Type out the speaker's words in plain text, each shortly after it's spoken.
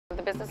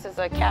business is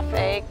a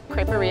cafe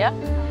creperia,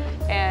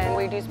 and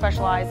we do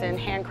specialize in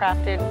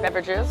handcrafted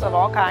beverages of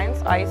all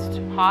kinds, iced,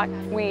 hot.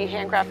 We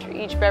handcraft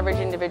each beverage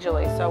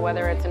individually, so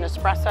whether it's an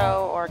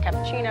espresso or a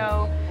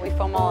cappuccino, we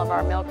foam all of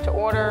our milk to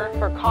order.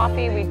 For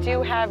coffee, we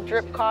do have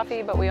drip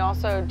coffee, but we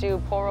also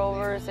do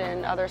pour-overs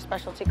and other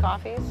specialty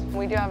coffees.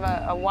 We do have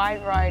a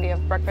wide variety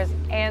of breakfast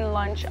and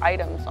lunch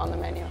items on the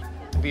menu.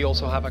 We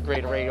also have a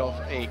great array of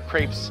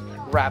crepes,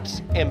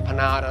 wraps,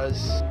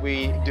 empanadas.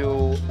 We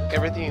do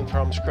everything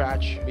from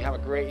scratch. We have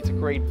it's a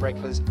great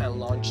breakfast and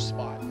lunch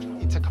spot.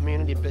 It's a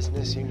community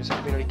business, it's a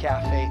community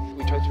cafe.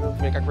 We try to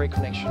make a great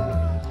connection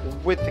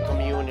with the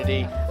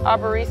community. Our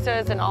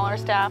baristas and all our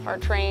staff are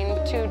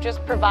trained to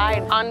just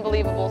provide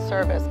unbelievable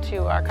service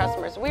to our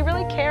customers. We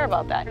really care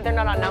about that. They're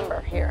not a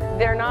number here.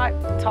 They're not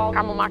tall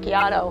caramel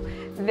macchiato.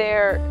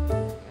 They're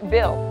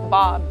Bill,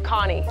 Bob,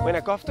 Connie. When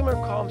a customer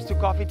comes to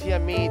Coffee, Tea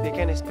and Me, they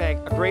can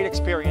expect a great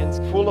experience,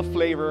 full of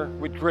flavor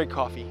with great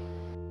coffee.